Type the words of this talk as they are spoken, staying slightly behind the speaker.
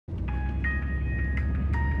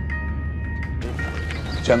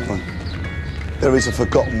Gentlemen, there is a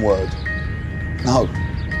forgotten word. No,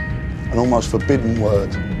 an almost forbidden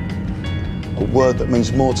word. A word that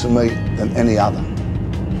means more to me than any other.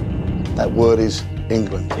 That word is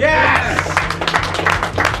England. Yes!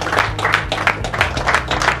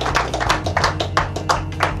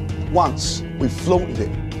 Once we flaunted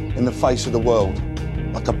it in the face of the world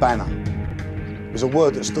like a banner. It was a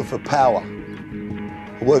word that stood for power,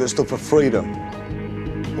 a word that stood for freedom,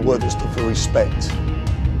 a word that stood for respect.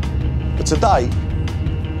 But today,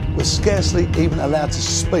 we're scarcely even allowed to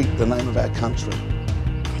speak the name of our country.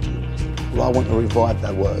 Well, I want to revive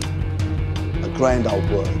that word, a grand old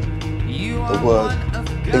word, the word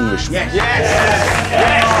Englishman. Yes! Yes!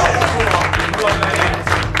 Yes!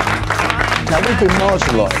 Now, we've been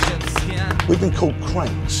marginalised. We've been called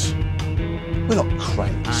cranks. We're not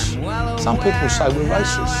cranks. Some people say we're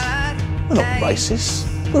racist. We're not racist.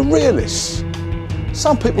 We're realists.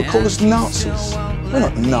 Some people call us Nazis. We're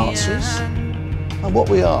not Nazis. And what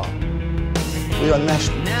we are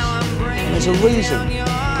nationalists. And there's a reason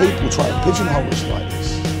people try to pigeonhole us like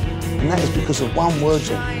this. And that is because of one word,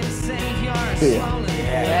 John. Fear.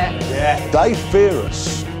 They fear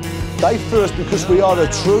us. They fear us because we are the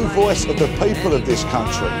true voice of the people of this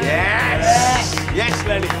country. Yes! Yes,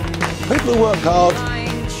 Lenny. People who work hard,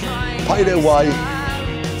 pay their way,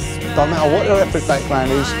 don't matter what their ethnic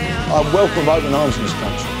background is, are welcome with open arms in this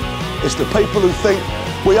country. It's the people who think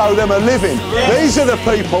we owe them a living. Yes. These are the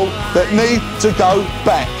people that need to go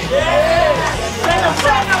back. Yes.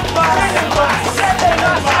 Send them back. Send them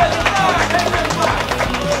back.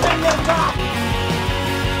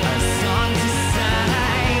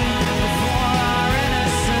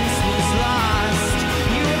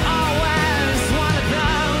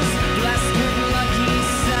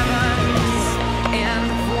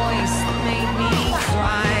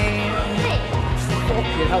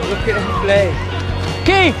 Look at him play.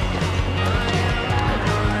 Keith!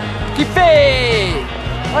 Keith!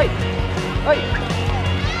 Oi! Oi!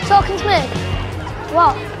 Talking to me?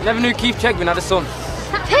 What? You never knew Keith Chegwin had a son.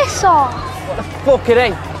 Piss off! What the fuck are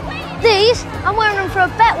they? These? I'm wearing them for a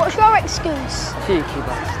bet. What's your excuse? Cheeky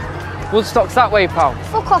bastard. Woodstock's that way, pal.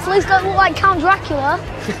 Fuck off, at least don't look like Count Dracula.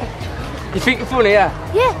 You think you're funny, yeah?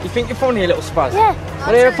 Yeah. You think you're funny, you little spaz? Yeah.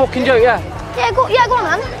 Want to hear a fucking joke, yeah? Yeah, go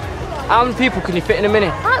on then. How many people can you fit in a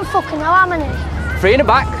minute? I don't fucking know how many. 3 in the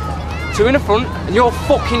back, 2 in the front, and your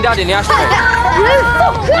fucking dad in the ashtray. You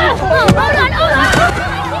fucker! Hold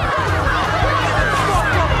on.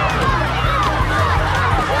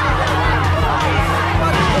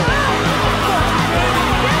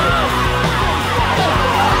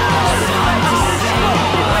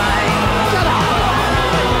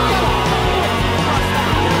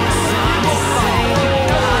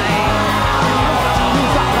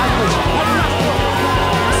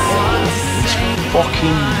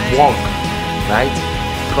 Fucking wonk, right?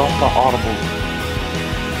 Proper horrible.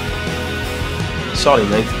 Sorry,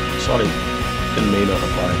 mate. Sorry. Didn't mean that to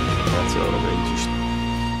play. That's all I mean.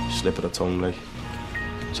 Just slip of the tongue, like.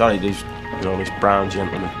 Sorry, this brown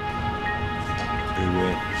gentleman.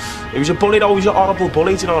 He was a bully though. He was a horrible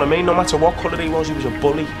bully. Do you know what I mean? No matter what colour he was a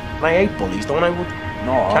bully. And I hate bullies, don't I, Wood?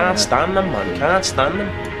 No. Can't stand them, man. Can't stand them.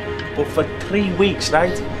 But for 3 weeks,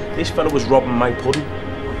 right? This fella was robbing my pudding.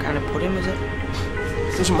 What kind of pudding was it?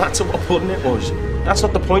 It doesn't matter what pudding it was. That's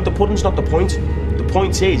not the point. The pudding's not the point. The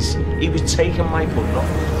point is, he was taking my pudding off.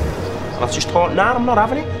 And I just thought, nah, I'm not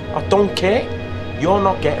having it. I don't care. You're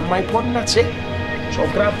not getting my pudding, that's it. So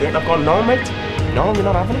I've grabbed it and I've gone, no, mate. No, you're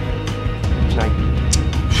not having it. He's like,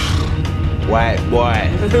 wait.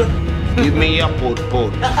 Give me your bud.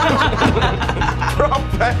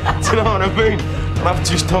 Proper. Do you know what I mean? And I've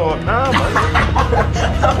just thought, nah, man.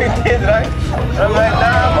 He did, right? I'm like,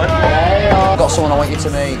 nah, man. I've got someone I want you to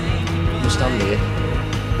meet. You stand here.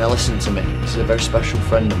 Now listen to me. This is a very special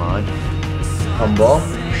friend of mine. Combo,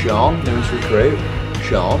 Sean, newest recruit.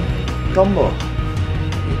 Sean, Combo.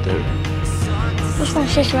 You do? Just want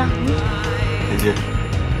to sit around. Did you?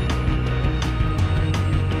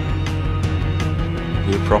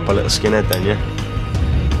 You're a proper little skinhead then, yeah?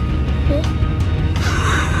 Yeah.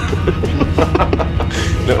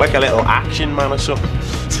 Look like a little action man or something.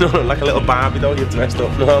 Look like a little Barbie doll you've dressed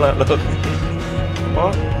up and all that, look.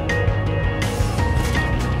 What?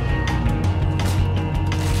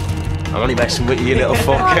 I'm only messing with you, you little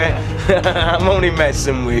fucker. I'm only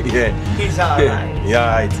messing with you. He's alright. Yeah,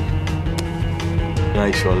 right.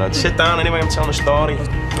 Nice one, lad. Sit down anyway, I'm telling a story.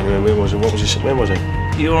 Anyway, where was it? Where was it?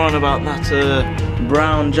 You were on about that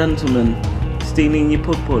brown gentleman stealing your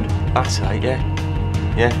pud. That's right, yeah.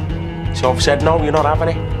 Yeah. So I've said, no, you're not having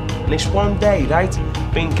it. And this one day, right,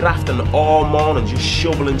 been grafting all morning, just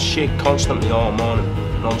shoveling shit constantly all morning,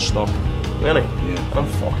 non-stop. Really? Yeah. And I'm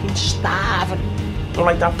fucking starving. I'm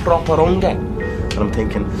like that proper hunger. And I'm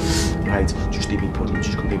thinking, right, just eat me pudding,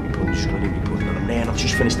 just gonna eat me pudding, just gonna eat me pudding. And I'm there and I've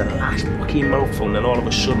just finished the last fucking mouthful and then all of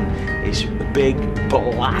a sudden it's big,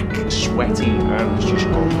 black, sweaty and it's just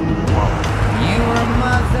going, wow. You were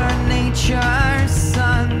Mother Nature's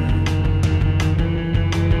son,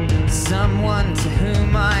 someone to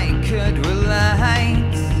whom I could relate.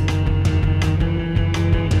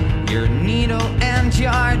 Your needle and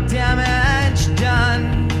your damage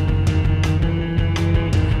done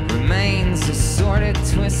remains a sordid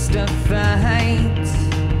twist of fate.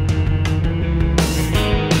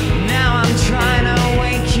 Now I'm trying to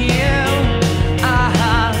wake you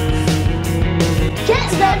up. Get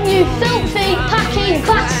them, you filthy packing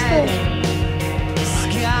bastard!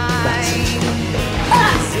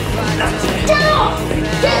 Get off!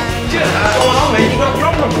 What's going on, mate? You got a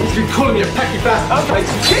problem? You're calling me a pecky bastard. Okay,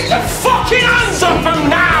 keep your fucking hands off him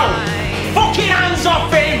now! Fucking hands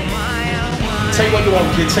off him! Tell you what you want,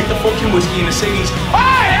 kid. Take the fucking whiskey and the CDs.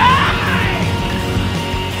 Hey!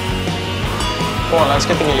 Come on, lads,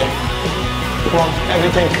 get the meter. Come on,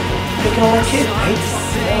 everything. Picking on that kid, mate.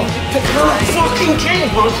 Picking on that fucking kid,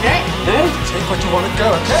 was it? Take what you want to go,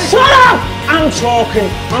 okay? Shut up! I'm talking.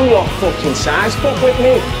 I'm your fucking size. Fuck with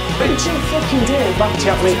me. Don't you fucking dare back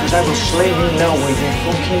at me, because I will slay you now where you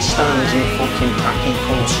fucking stand, you fucking packing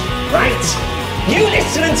cunts. Right? You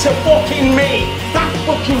listening to fucking me? That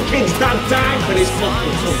fucking kid's dad died for this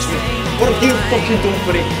fucking touch me. What have you fucking done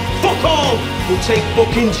for it? Fuck all! We'll take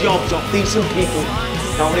fucking jobs off decent people.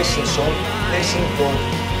 Now listen, son. Listen, bud.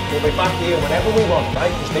 We'll be back here whenever we want,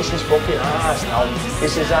 right? Because this is fucking ours now.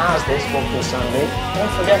 This is ours, this fucking Sandy.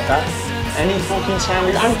 Don't forget that. Any fucking time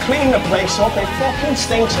I'm cleaning the place up. It fucking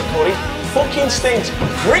stinks of curry. Fucking stinks.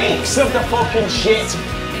 Freaks of the fucking shit.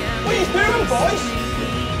 What are you doing, boys?